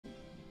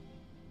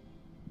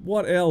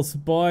What else?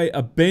 Buy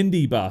a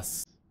bendy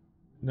bus.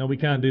 No, we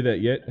can't do that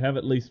yet. Have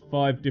at least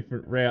 5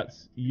 different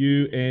routes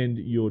you and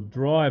your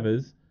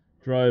drivers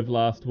drove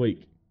last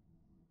week.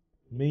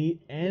 Me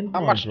and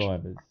my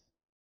drivers.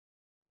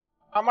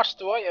 How much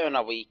do I earn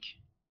a week?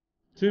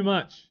 Too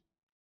much.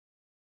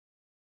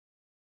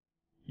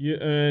 You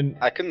earn...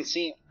 I couldn't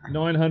see.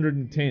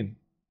 910.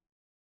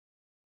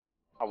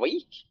 A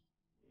week?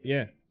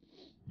 Yeah.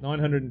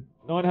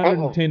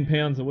 910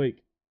 pounds a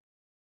week.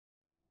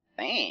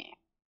 Damn.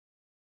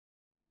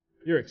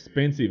 You're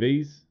expensive,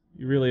 Ease.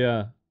 You really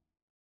are.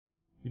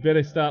 You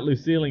better start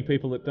Lucilleing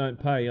people that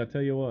don't pay, I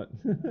tell you what.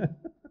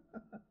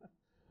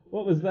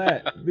 What was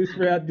that? This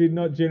route did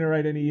not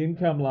generate any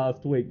income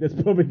last week. That's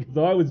probably because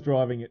I was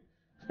driving it.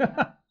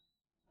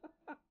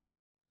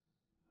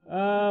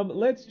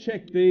 Let's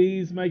check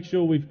these. Make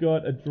sure we've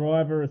got a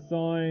driver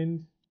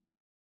assigned.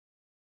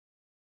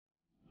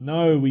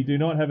 No, we do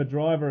not have a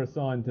driver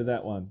assigned to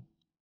that one.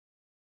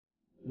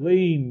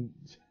 Lean.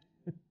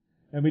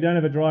 And we don't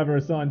have a driver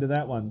assigned to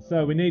that one.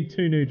 So we need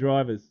 2 new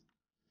drivers.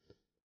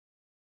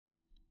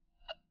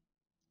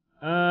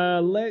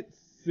 Let's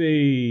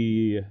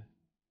see.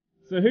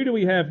 So who do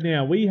we have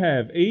now? We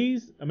have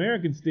Ease,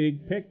 American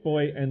Stig, Peck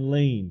Boy, and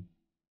Lean.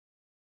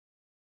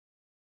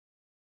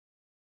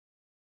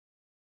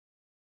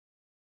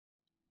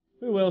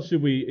 Who else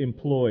should we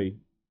employ?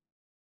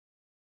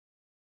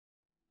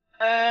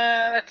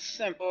 Let's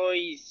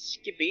employ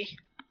Skippy.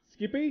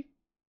 Skippy?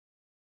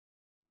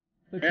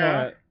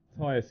 Let's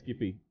hire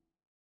Skippy.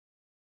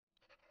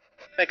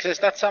 Because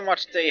that's how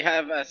much they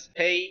have as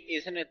pay,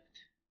 isn't it?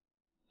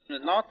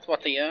 Not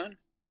what they earn?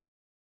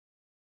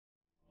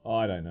 Oh,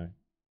 I don't know.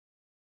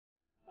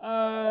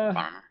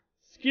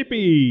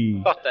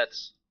 Skippy! But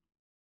that's...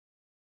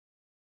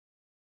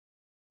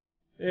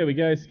 There we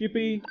go,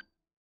 Skippy.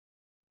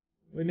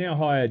 We now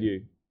hired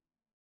you.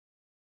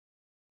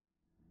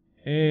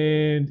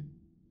 And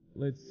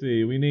let's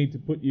see, we need to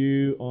put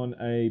you on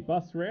a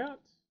bus route.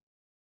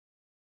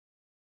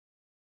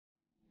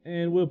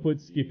 And we'll put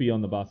Skippy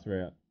on the bus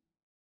route.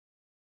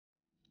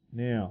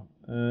 Now,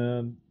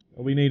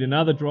 we need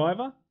another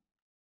driver.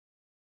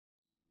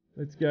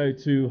 Let's go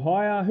to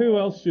hire. Who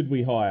else should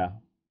we hire?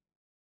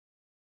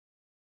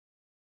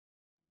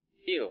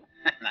 You.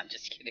 No,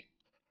 just kidding.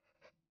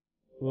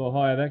 We'll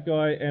hire that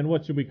guy. And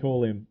what should we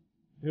call him?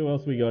 Who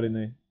else we got in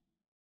there?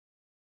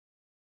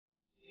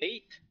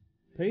 Pete.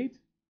 Pete?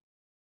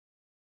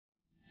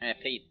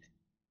 Pete.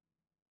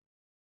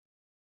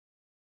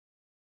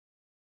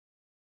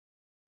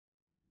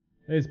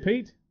 There's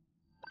Pete.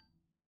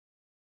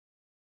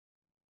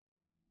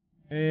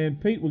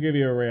 And Pete will give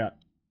you a route.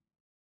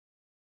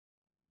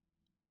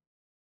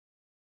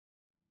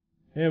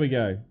 There we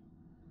go.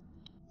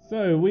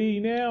 So we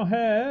now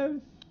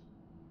have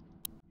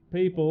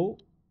people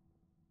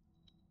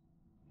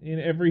in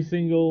every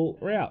single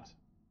route.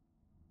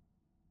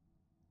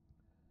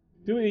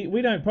 Do we?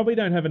 We probably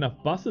don't have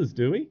enough buses,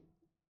 do we?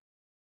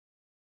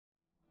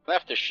 We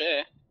have to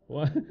share.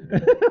 What?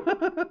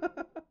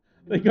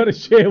 They got to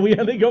share. We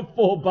only got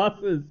 4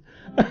 buses.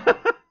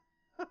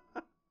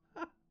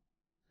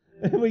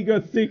 And we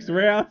got 6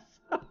 routes.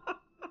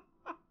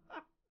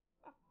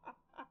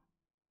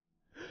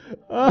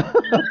 Oh,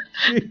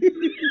 geez.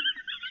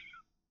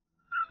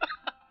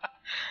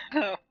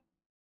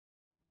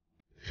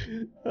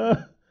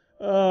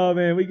 Oh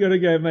man, we gotta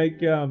go make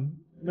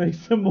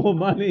some more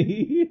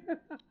money.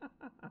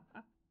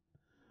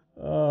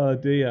 Oh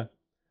dear.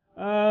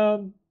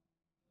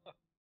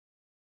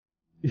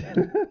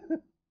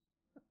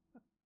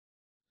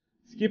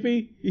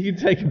 Skippy, you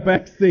can take a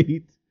back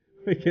seat.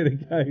 We're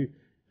gonna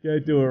go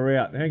do a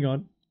route. Hang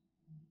on.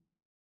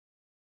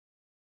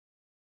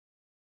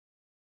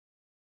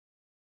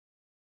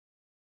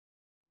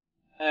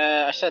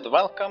 I said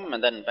welcome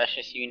and then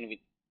bashes you in with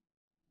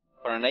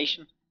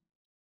coronation.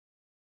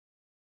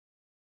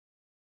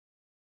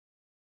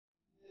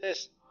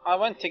 Says, I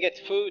went to get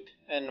food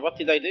and what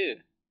did I do?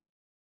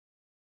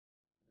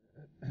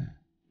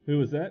 Who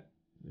was that?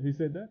 Who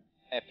said that?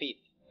 Pete.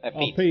 Oh,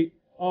 Pete.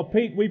 Oh,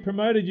 Pete, we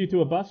promoted you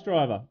to a bus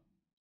driver.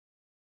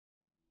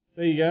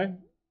 There you go.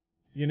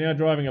 You're now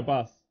driving a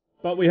bus.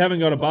 But we haven't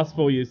got a bus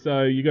for you,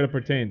 so you got to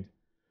pretend.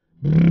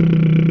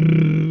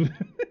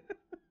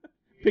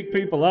 Pick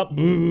people up.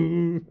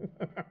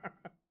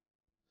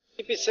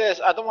 If it says,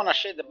 I don't want to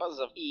share the bus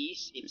of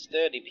Ease, it's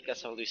dirty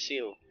because of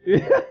Lucille.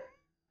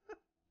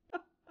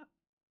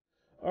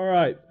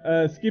 Alright,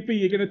 Skippy,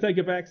 you're going to take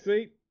a back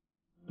seat?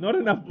 Not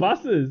enough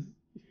buses.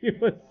 You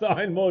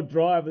assign more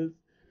drivers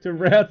to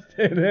routes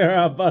than there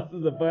are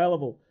buses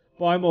available.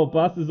 Buy more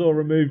buses or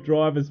remove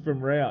drivers from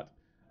route.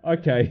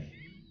 Okay.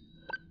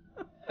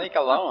 Take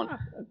a loan.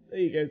 There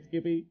you go,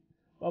 Skippy.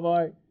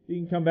 Bye-bye. You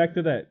can come back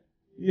to that.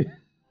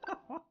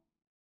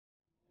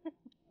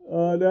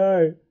 Oh,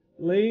 no.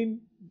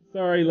 Lean.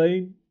 Sorry,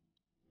 Lean.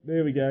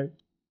 There we go.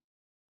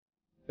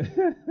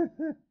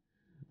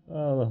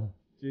 Oh,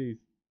 jeez.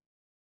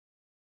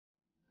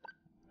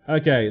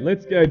 Okay,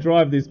 let's go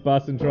drive this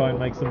bus and try and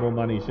make some more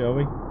money, shall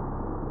we?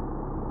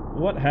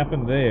 What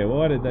happened there?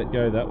 Why did that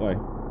go that way?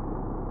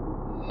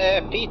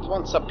 Pete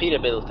wants a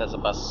Peterbilt as a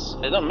bus.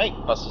 They don't make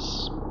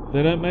buses.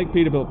 They don't make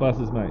Peterbilt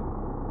buses, mate.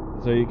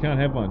 So you can't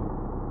have one.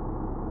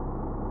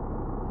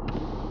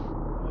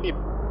 Yep.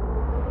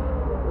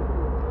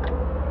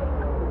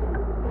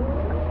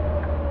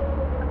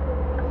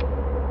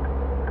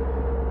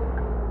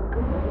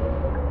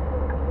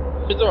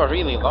 You do a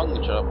really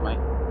long job, mate.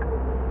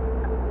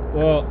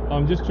 Well,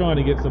 I'm just trying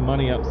to get some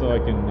money up so I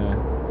can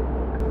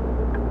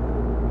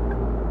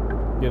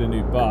get a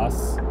new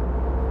bus. I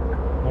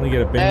want to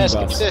get a Benny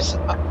bus.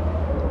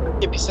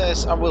 Skippy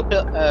says, I will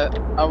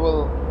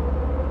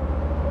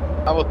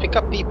pick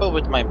up people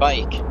with my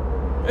bike.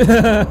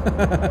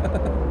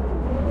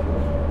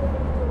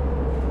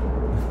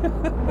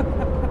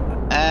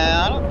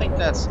 I don't think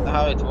that's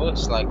how it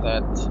works like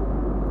that.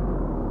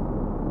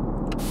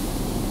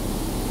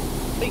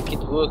 I think it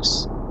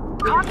works.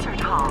 Concert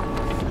hall,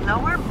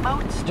 Lower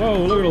Moat Street.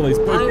 Whoa, look at all these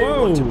people.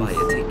 Whoa! Want to buy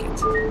a ticket.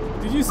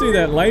 Did you see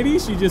that lady?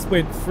 She just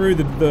went through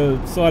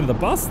the side of the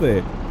bus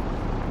there.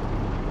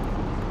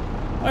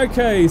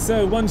 Okay,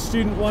 so one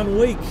student, 1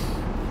 week.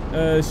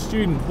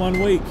 Student, 1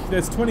 week.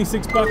 That's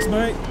 26 bucks,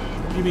 mate.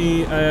 Give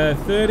me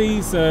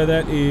 30, so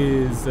that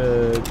is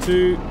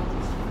 2,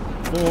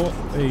 4.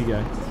 There you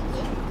go.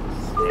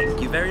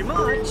 Thank you very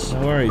much.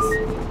 No worries.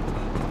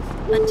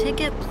 A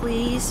ticket,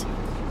 please.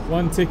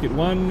 One ticket,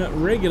 one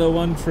regular,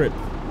 one trip.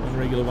 One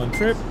regular, one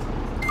trip.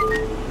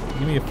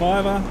 Give me a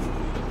fiver.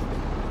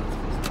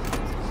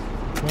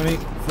 20,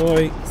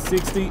 40,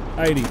 60,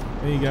 80.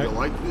 There you go. You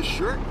like this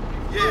shirt?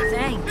 Yeah,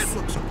 Thanks. it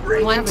looks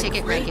great. One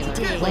ticket regular.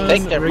 One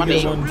Take their money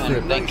regular, one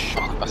trip. and then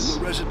Shop shop in us.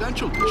 the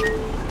residential district.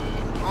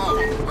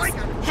 Oh, I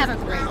got Have a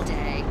great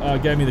day. Oh,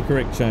 gave me the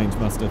correct change,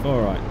 must have.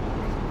 Alright.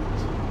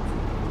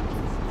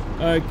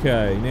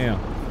 Okay, now.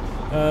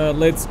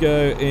 Let's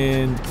go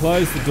and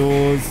close the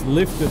doors,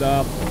 lift it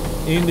up,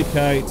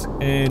 indicate,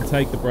 and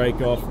take the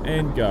brake off,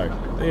 and go.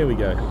 There we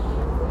go.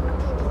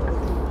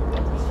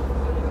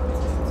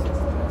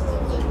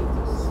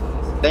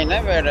 They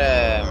never,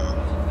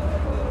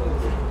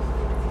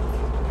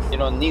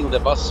 kneel the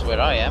bus where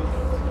I am.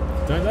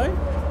 Don't they?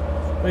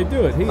 They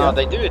do it here. No,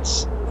 they do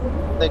it.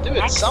 They do it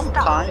Next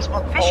sometimes,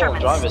 stop, not all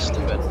Fisherman's drivers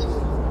Street. do it.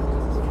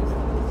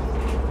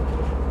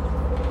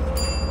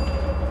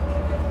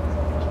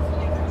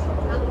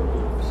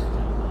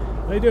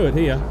 They do it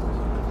here.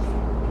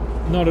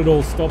 Not at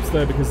all stops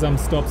though, because some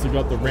stops have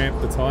got the ramp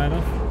that's high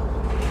enough.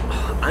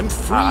 I'm I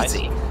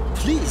see. freezing.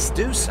 Please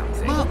do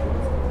something. Mom,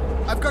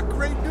 I've got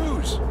great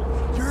news.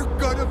 You're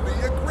gonna be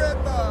a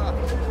grandma.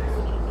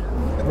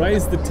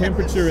 Raise the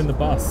temperature in the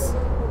bus.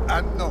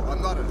 No,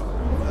 I'm not at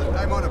all.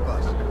 I'm on a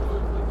bus.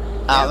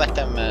 I'll let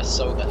them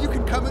sew that. You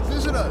can come and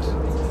visit us.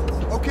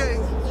 Okay,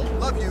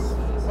 love you.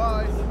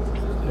 Bye.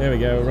 There we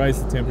go,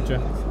 raise the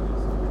temperature.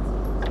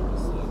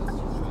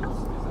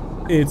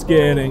 It's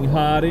getting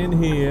hot in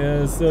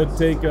here, so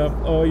take off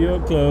all your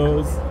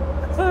clothes.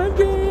 I'm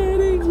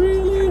getting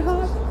really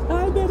hot,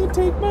 I better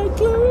take my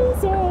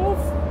clothes off.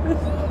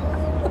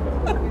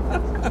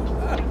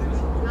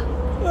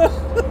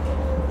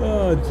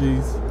 Oh,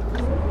 jeez.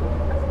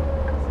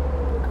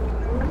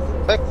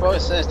 Black Boy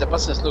says the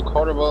buses look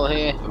horrible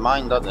here.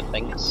 Mind other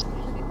things.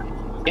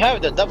 You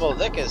have the double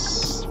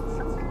deckers.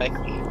 Like,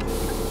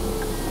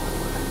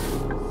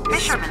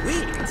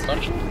 Fisherman's Street.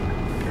 don't you?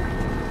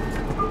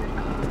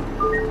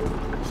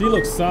 She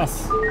looks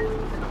sus.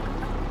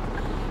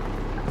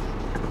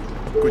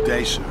 Good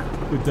day, sir.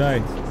 Good day.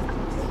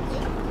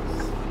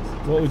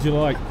 What would you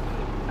like?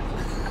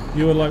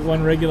 You would like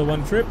one regular,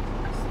 one trip?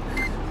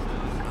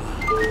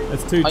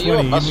 That's Are you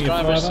a $2.20. bus Give me a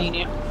driver, fiver.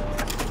 senior?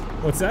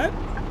 What's that?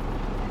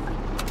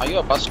 Are you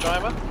a bus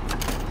driver?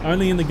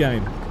 Only in the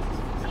game.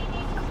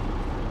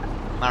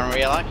 Not in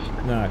real life?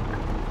 No.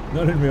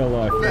 Not in real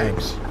life. No.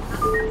 Thanks.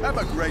 Have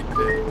a great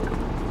day.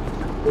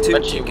 Two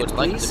But you tickets, would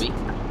like please. to be.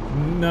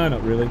 No,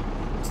 not really.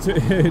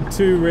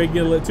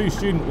 Two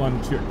student,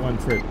 one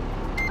trip.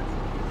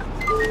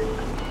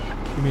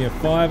 Give me a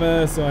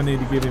fiver, so I need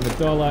to give him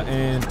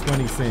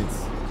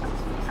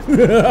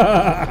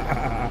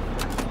 $1.20.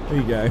 There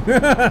you go.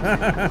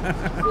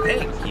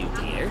 Thank you,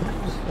 dear.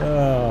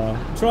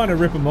 I'm trying to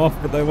rip them off,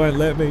 but they won't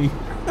let me.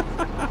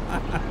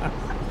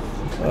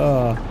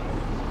 Oh.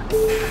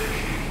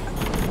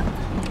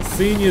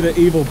 Senior the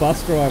evil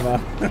bus driver.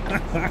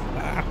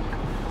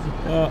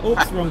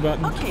 Oops, wrong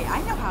button. Okay,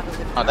 I know how to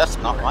lift Oh, that's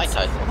not my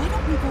title. Why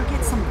don't we go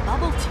get some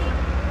bubble tea?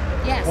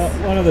 Yes.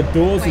 One of the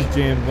doors is Wait.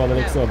 jammed by the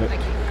looks No, of it. I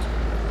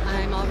can't.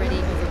 I'm already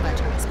over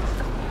budget.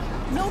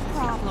 No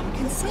problem.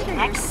 Consider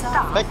Next yourself.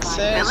 stop. Beck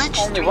says Village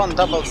only Street one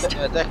double East.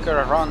 decker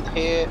around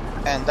here,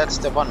 and that's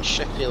the one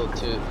Sheffield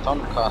to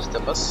Doncaster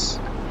bus.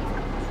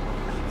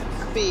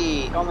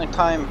 The only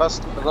time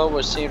bus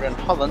lowers here in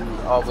Holland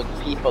are with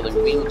people in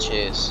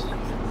wheelchairs.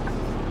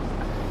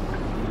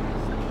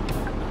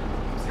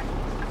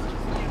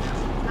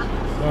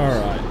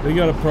 Alright, we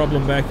got a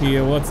problem back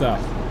here. What's up?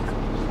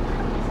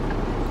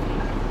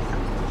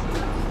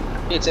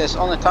 It says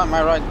only time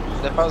I ride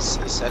the bus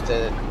is at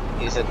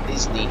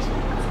Disney.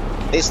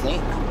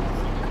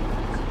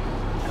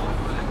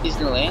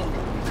 Disneyland.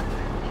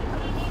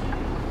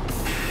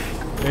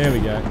 There we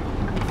go.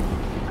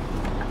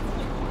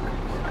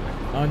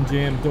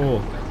 Unjammed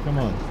door. Come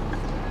on.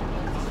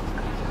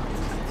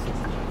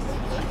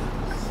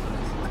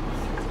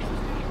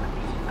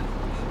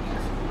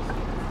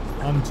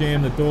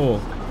 Unjam the door.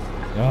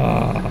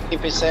 Ah.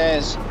 If it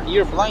says,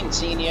 you're blind,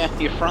 senior,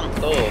 your front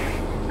door.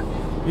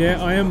 Yeah,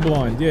 I am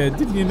blind. Yeah,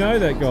 didn't you know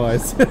that,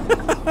 guys?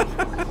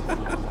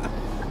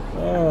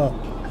 Oh,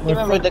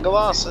 Even with the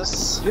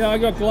glasses. yeah, I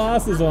got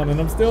glasses on and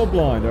I'm still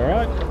blind,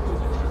 alright?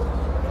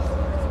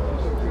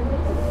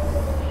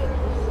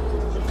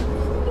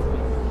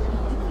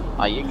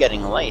 Are you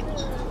getting late?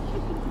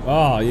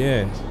 Oh,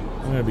 yeah.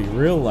 I'm going to be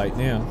real late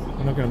now.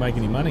 I'm not going to make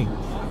any money.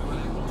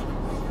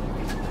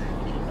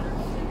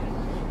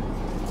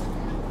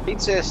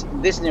 It says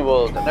Disney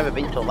World, I've never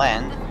been to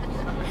land.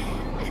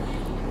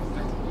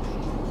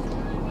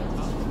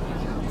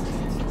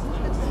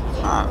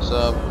 Ah,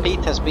 so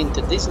Pete has been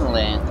to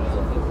Disneyland.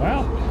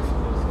 Wow.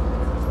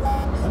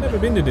 I've never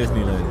been to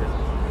Disneyland.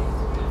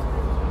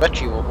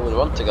 Bet you would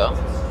want to go.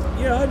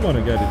 Yeah, I'd want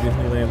to go to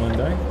Disneyland one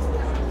day.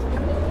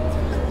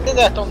 Is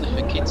that only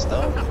for kids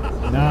though?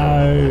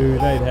 No,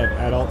 they'd have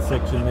adult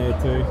section there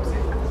too.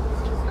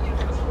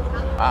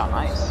 Ah,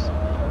 nice.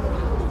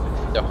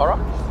 The horror?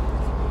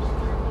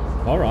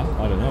 Horror?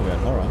 I don't know about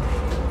horror.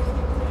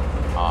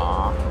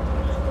 Ah.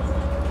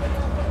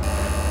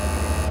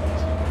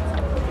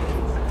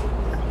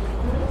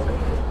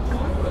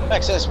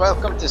 Max says,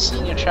 welcome to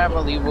Senior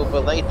Travel. You will be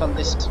late on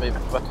this trip,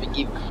 but we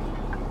give.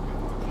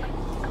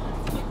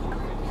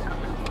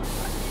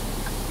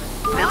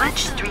 Village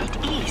Street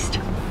East.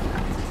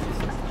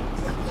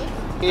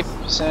 Pip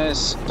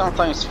says,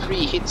 sometimes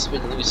free hits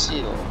with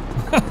Lucille.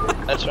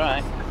 That's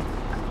right.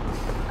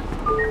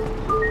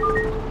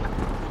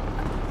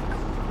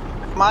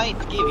 Might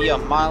give you a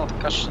mild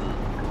cushion.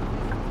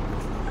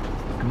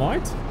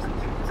 Might?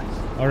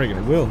 I reckon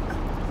it will.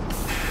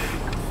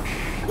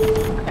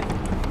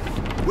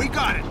 We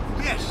got it.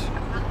 Yes.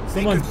 Someone's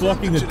They confirmed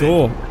blocking the today.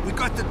 door. We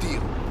got the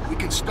deal. We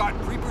can start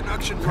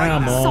pre-production right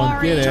Come now. on,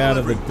 Sorry. get out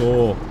of the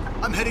door.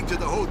 I'm heading to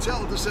the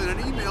hotel to send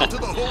an email to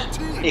the whole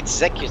team.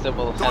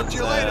 Executable Talk has to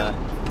you later.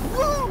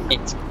 Woo!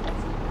 it's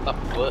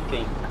stopped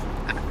working.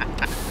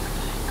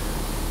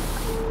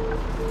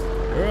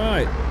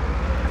 Alright.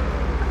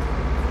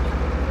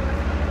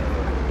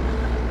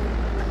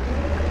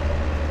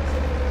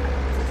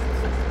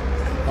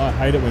 I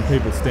hate it when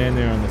people stand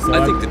there on the side.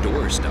 I think the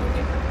door is stuck.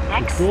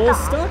 Next The door's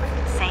stop,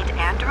 stuck? St.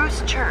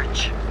 Andrew's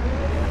Church.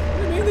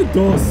 What do you mean the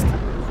door's stuck?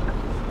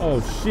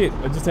 Oh shit,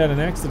 I just had an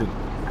accident.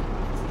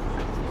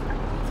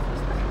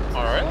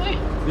 Oh, really?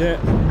 Yeah.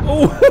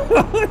 Oh,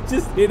 I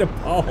just hit a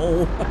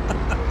pole.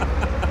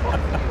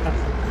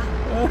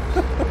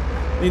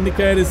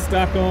 Indicator's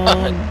stuck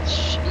on.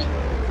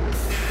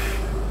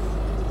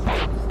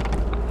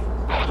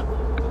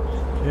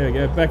 There we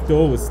go, back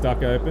door was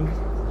stuck open.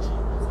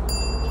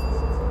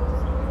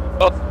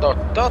 Dot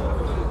dot dot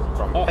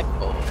from Oh.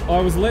 Peckle. I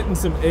was letting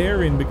some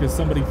air in because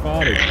somebody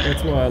farted.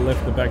 That's why I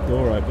left the back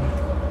door open.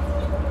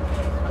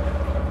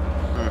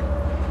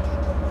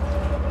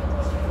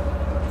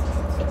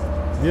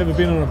 Have you ever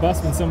been on a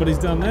bus when somebody's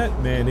done that?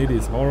 Man, it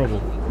is horrible.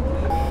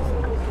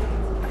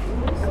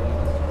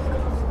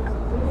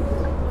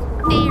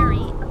 Very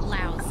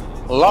lousy.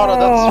 A lot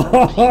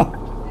of that.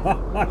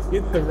 I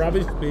hit the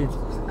rubbish bin.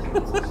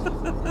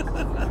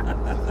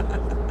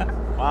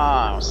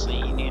 Wow,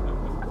 senior.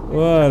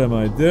 What am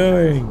I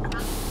doing?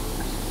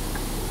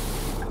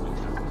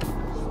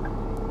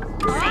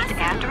 St.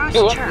 Andrew's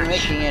You won't be Church.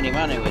 making any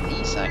money with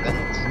these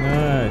seconds.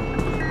 No.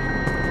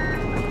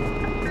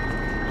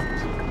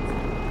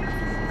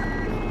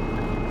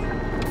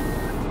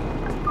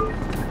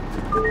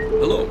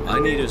 Hello, I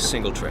need a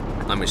single trip.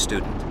 I'm a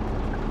student.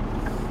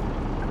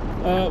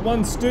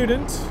 One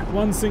student,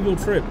 one single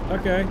trip.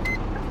 Okay.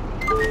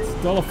 It's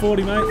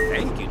 $1.40, mate.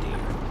 Thank you,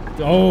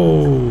 dear.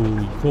 Oh,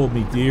 he called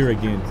me dear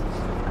again.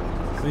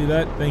 See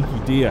that? Thank you,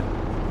 dear.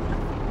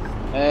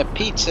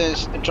 Pete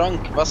says, a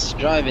drunk bus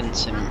driving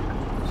sim.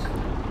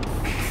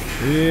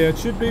 Yeah, it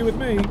should be with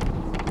me.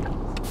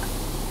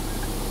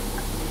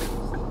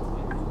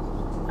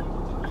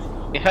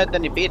 You had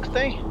any beer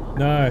today?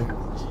 No.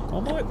 I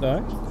might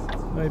though.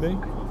 Maybe.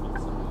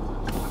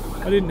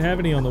 I didn't have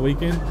any on the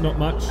weekend. Not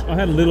much. I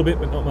had a little bit,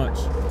 but not much.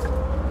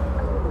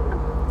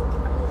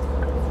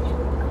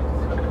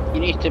 You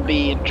need to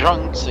be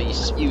drunk so you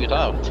spew it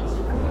out.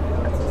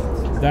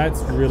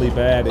 That's really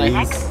bad, Like-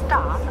 Next Ease.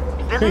 stop,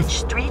 Village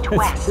Street It's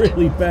West.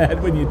 really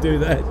bad when you do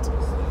that.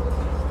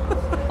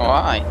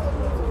 Why?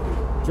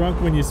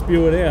 Drunk when you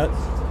spew it out.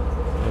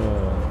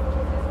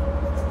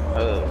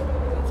 Oh.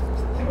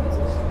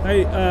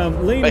 Hey,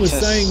 Lean was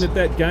Precious. saying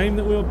that game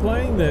that we were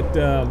playing, that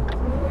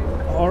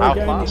horror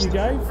game that Outlast? you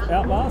gave,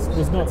 Outlast,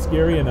 was not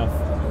scary enough.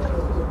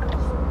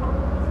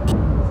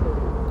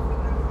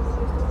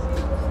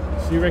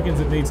 She reckons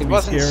it needs to It be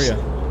wasn't scarier.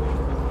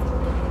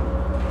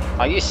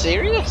 Are you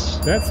serious?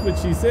 That's what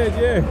she said,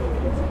 yeah.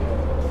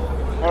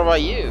 What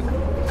about you?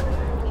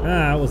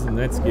 Ah, it wasn't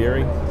that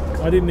scary.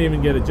 I didn't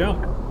even get a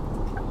jump.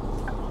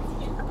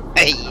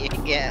 Hey,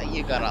 yeah,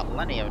 you got a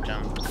plenty of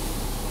jumps.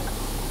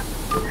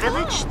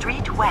 Village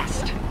Street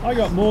West. I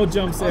got more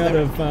jumps out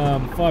of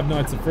Five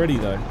Nights at Freddy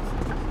though.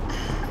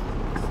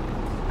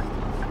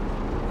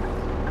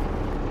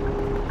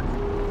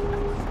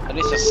 There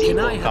is a Can I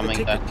sequel have a coming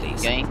ticket, that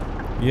please? game.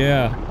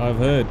 Yeah, I've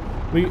heard.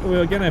 We're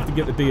going to have to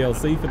get the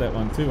DLC for that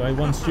one too, eh?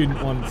 One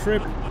student, one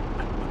trip.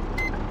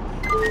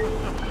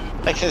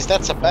 Because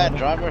that's a bad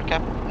driver,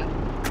 Captain.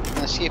 And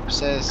the skip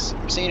says,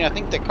 Senior, I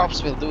think the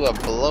cops will do a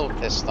blow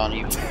test on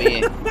you for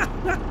being...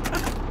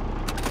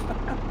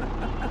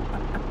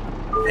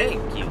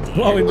 Thank you, dear.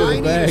 Blow into I the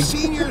need bag. a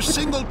senior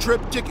single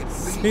trip ticket,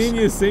 please.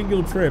 Senior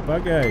single trip,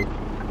 okay.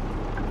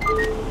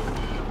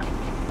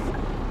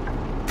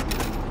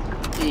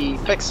 The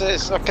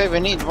fixes, okay, we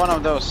need one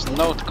of those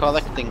note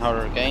collecting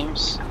horror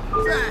games.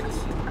 Thanks.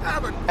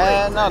 Have a great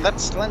No, day.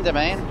 that's Slender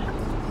Man.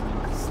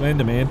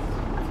 Slender Man.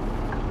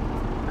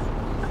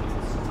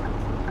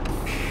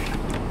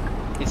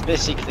 It's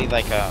basically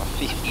like a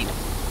 15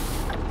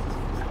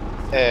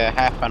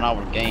 half an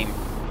hour game.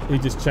 He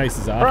just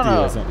chases after you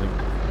or something.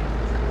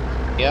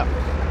 Yeah,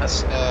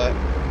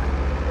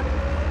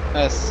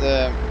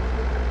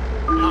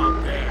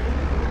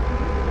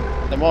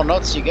 the more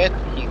notes you get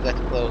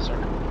closer.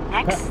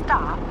 Next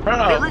stop,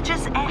 Chrono.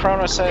 Village's End.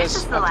 Chrono This says,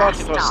 is the I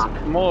last thought it was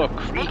stop. more Make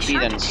creepy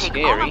sure than to take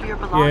all scary. of your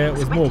belongings Yeah, it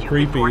was more with you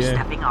creepy, before yeah.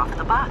 stepping off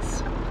the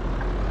bus.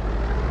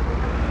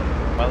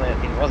 Well, it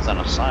was an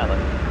asylum.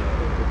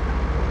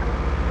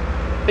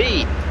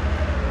 B.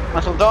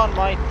 Until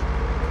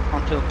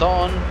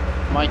dawn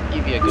might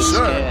give you a good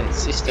Sir, scare, and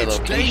sister It's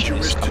location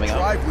dangerous is to coming up.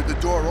 drive with the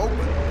door open.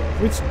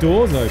 Which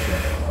door's open?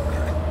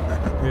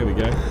 There we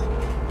go.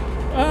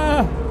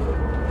 Ah!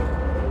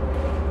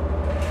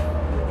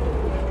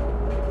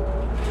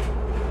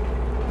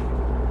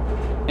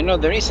 You know,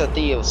 there is a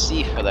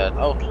DLC for that,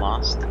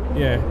 Outlast.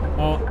 Yeah,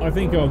 I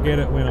think I'll get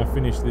it when I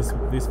finish this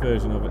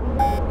version of it.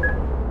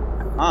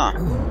 Ah.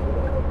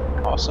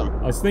 Awesome.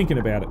 I was thinking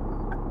about it.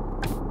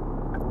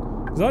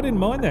 Because I didn't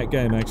mind that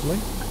game, actually.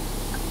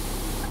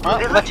 Well,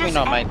 let me Village's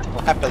know, End. mate.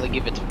 I'll happily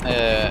give it,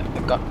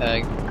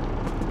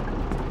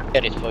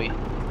 get it for you.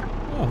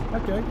 Oh,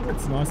 okay,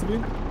 that's nice of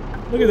you.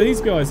 Look at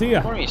these guys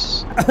here.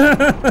 Maurice.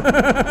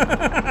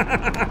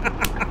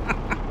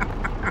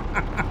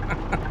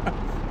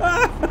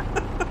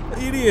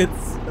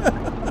 Idiots.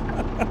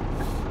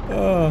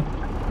 Oh,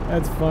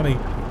 that's funny.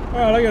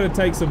 Alright, I gotta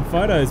take some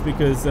photos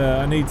because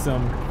I need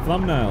some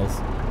thumbnails.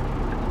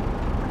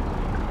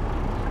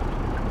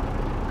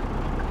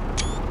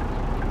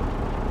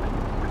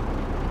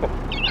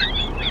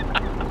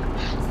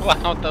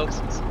 Wow, those.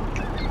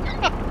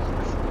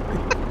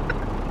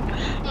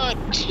 Oh,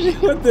 gee.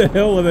 What the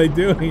hell are they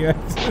doing?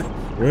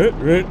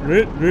 Round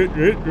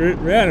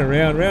and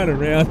round, round and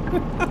round.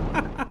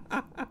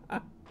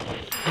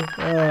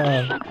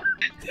 Oh.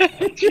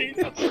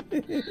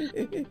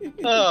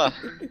 Oh.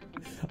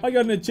 I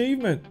got an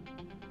achievement.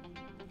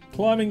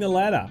 Climbing the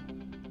ladder.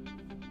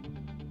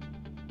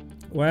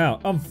 Wow,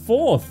 I'm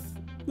 4th.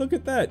 Look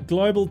at that.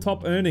 Global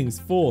top earnings,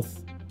 4th.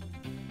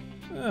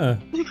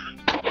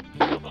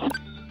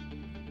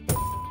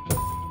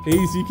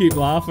 Ease, you keep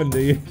laughing, do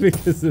you?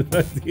 Because of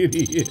those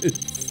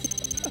idiots.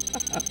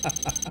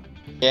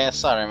 Yeah,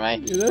 sorry,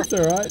 mate. Yeah, that's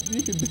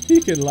alright.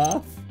 You can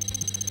laugh.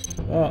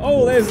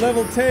 Oh, there's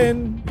level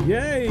 10.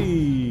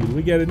 Yay!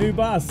 We get a new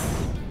bus.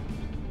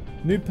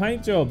 New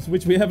paint jobs,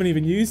 which we haven't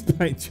even used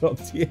paint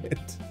jobs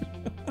yet.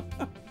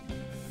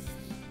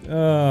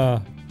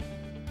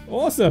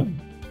 Awesome.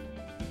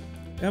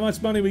 How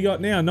much money we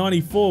got now?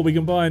 94. We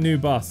can buy a new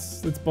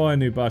bus. Let's buy a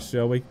new bus,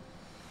 shall we?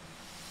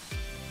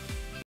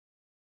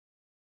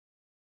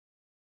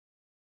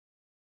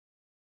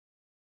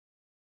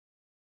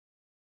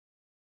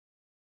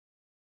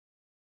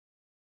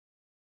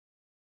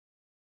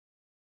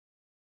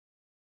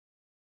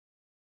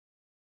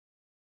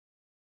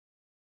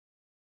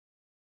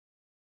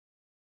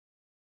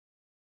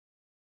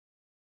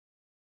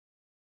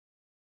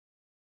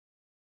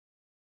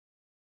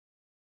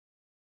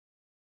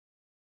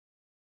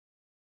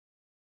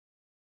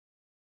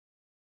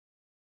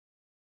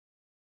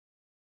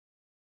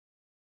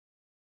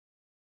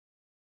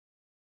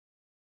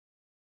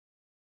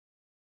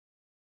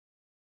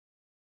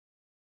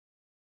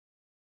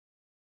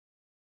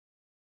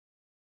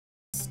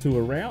 To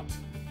a route.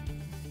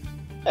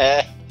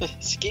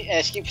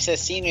 Skip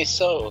says Senior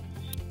so.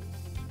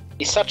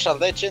 He's such a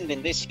legend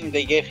in this game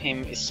they gave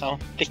him his own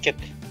ticket.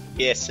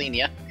 Yeah,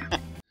 Senior.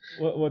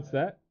 What's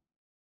that?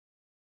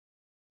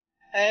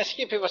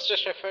 Skippy was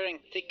just referring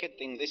ticket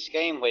in this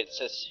game where it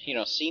says, you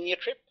know, Senior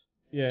trip.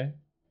 Yeah.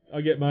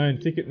 I get my own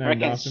ticket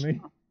named Reckons- after me.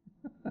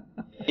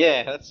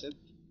 Yeah, that's it.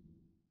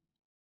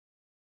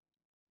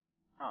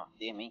 Oh,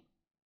 dear me.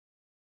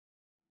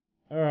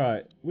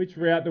 Alright. Which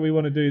route do we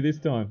want to do this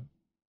time?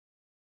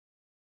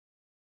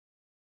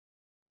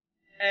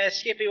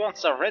 Skippy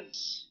wants a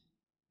Reds.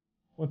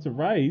 What's a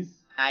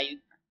raise?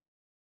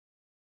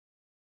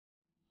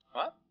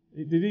 What?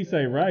 Did he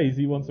say raise?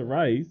 He wants a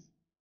raise.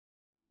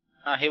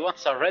 He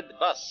wants a red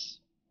bus.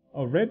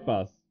 Oh, red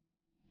bus.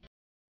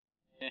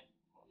 Yeah.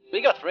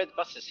 We got red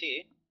buses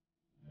here.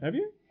 Have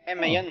you?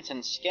 Emma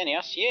Jensen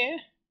Scanias, yeah.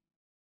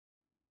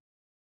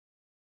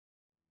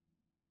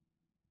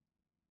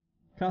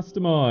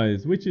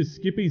 Customize. Which is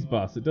Skippy's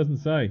bus? It doesn't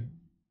say.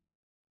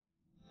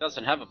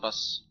 Doesn't have a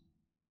bus.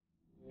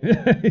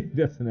 He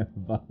doesn't have a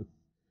bus.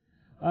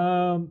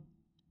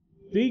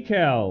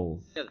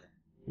 Decals. Yeah.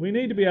 We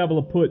need to be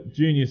able to put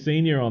junior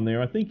senior on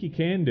there. I think you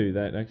can do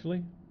that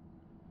actually.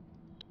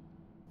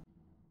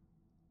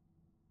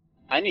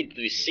 I need to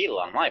be seal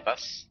on my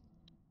bus.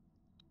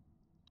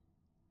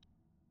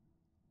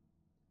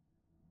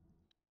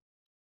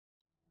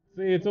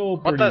 See, it's all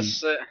What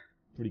does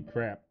pretty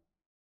crap.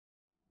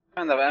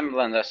 kind of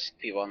emblem does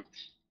he want?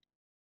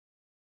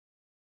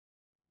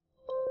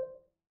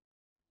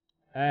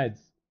 Ads.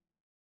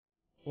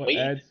 What Wait.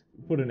 ads?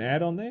 Put an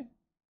ad on there?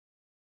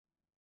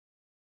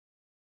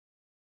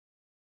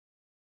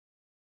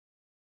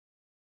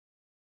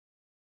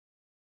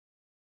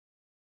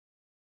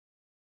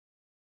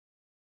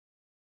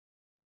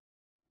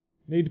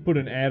 Need to put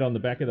an ad on the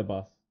back of the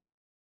bus.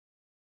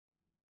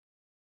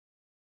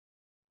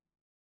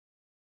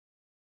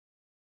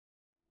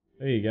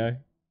 There you go.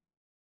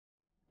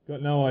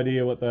 Got no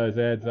idea what those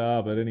ads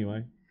are, but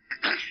anyway.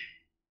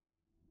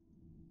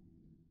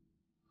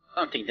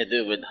 Something to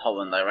do with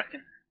Holland, I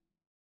reckon.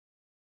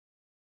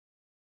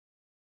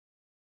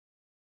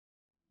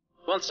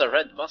 Wants a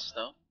red bus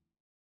though.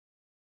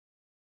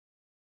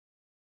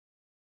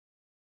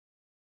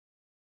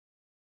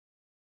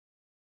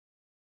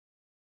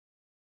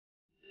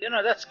 You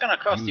know, that's gonna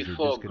cost you User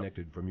 4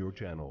 disconnected from your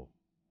channel.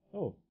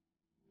 Oh,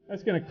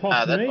 that's going to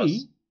cost that me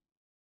was-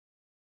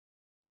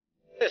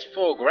 It's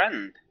 4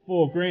 grand.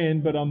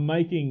 $4,000, but I'm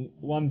making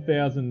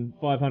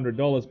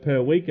 $1,500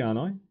 per week, aren't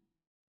I?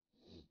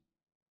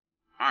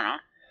 I don't know.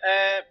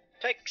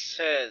 Peck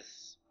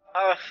says,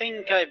 I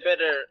think I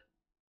better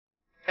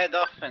head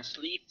off and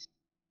sleep.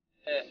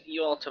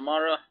 You all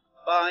tomorrow.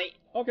 Bye.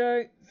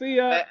 Okay, see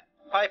ya.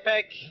 Bye,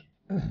 Peck.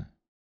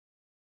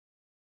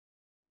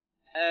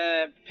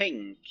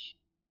 Pink.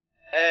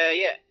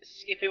 Yeah,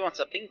 Skippy wants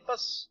a pink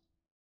bus.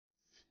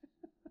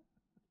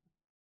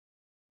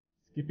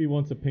 Skippy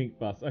wants a pink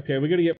bus. Okay, we got to get